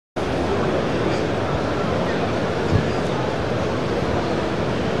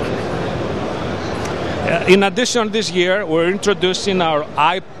In addition, this year we're introducing our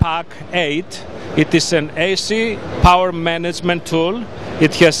IPAC8. It is an AC power management tool.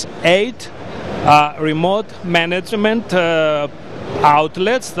 It has 8 remote management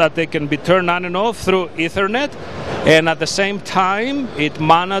outlets that they can be turned on and off through Ethernet, and at the same time it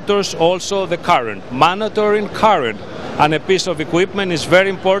monitors also the current. Monitoring current on a piece of equipment is very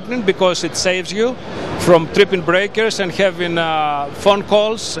important because it saves you from tripping breakers and having phone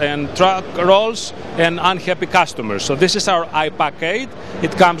calls and truck rolls and unhappy customers. So this is our IPAC8.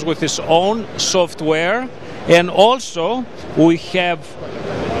 It comes with its own software, and also we have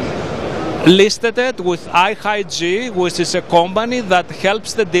listed it with IPAC8, which is a company that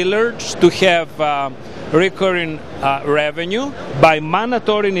helps the dealers to have recurring revenue by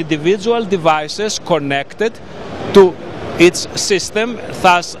monitoring individual devices connected to its system,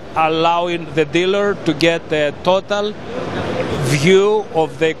 thus allowing the dealer to get a total view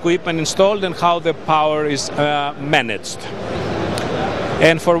of the equipment installed and how the power is managed.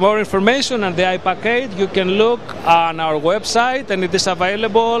 And for more information on the IPAC8, you can look on our website, and it is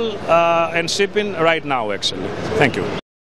available and shipping right now, actually. Thank you.